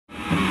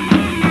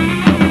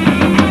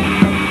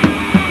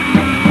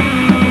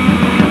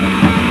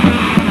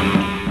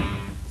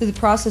the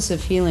process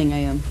of healing,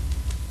 I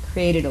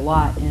created a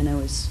lot, and I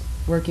was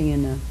working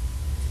in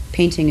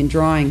painting and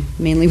drawing,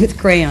 mainly with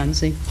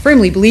crayons. I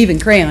firmly believe in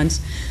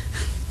crayons.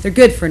 They're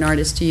good for an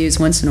artist to use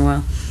once in a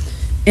while.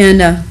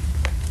 And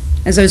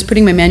as I was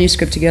putting my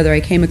manuscript together, I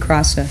came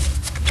across a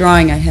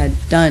drawing I had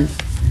done,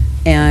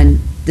 and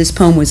this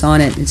poem was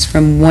on it. It's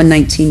from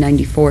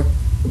 1994.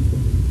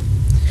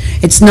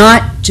 It's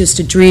not just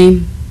a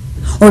dream,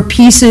 or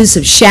pieces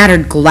of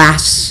shattered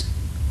glass,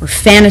 or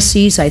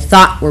fantasies I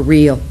thought were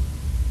real.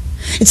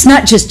 It's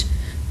not just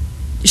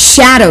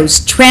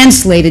shadows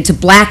translated to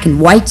black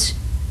and white.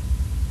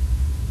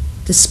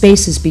 The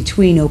spaces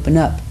between open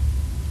up,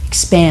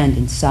 expand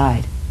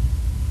inside.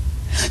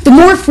 The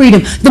more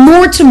freedom, the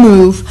more to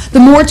move, the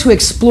more to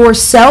explore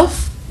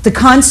self, the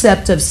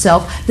concept of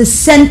self, the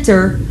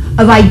center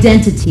of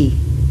identity.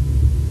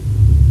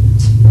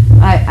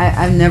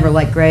 I've never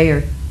liked Gray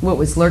or what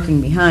was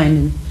lurking behind,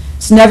 and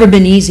it's never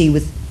been easy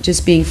with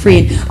just being free.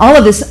 And all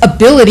of this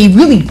ability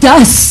really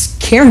does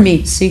scare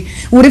me. See,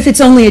 what if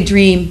it's only a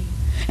dream?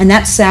 And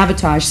that's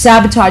sabotage.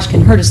 Sabotage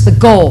can hurt us. The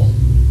goal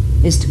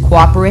is to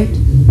cooperate,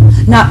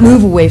 not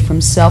move away from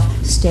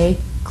self. Stay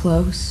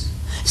close.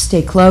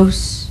 Stay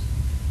close.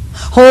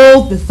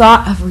 Hold the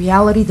thought of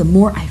reality. The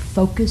more I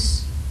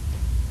focus,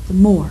 the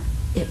more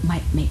it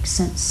might make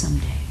sense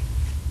someday.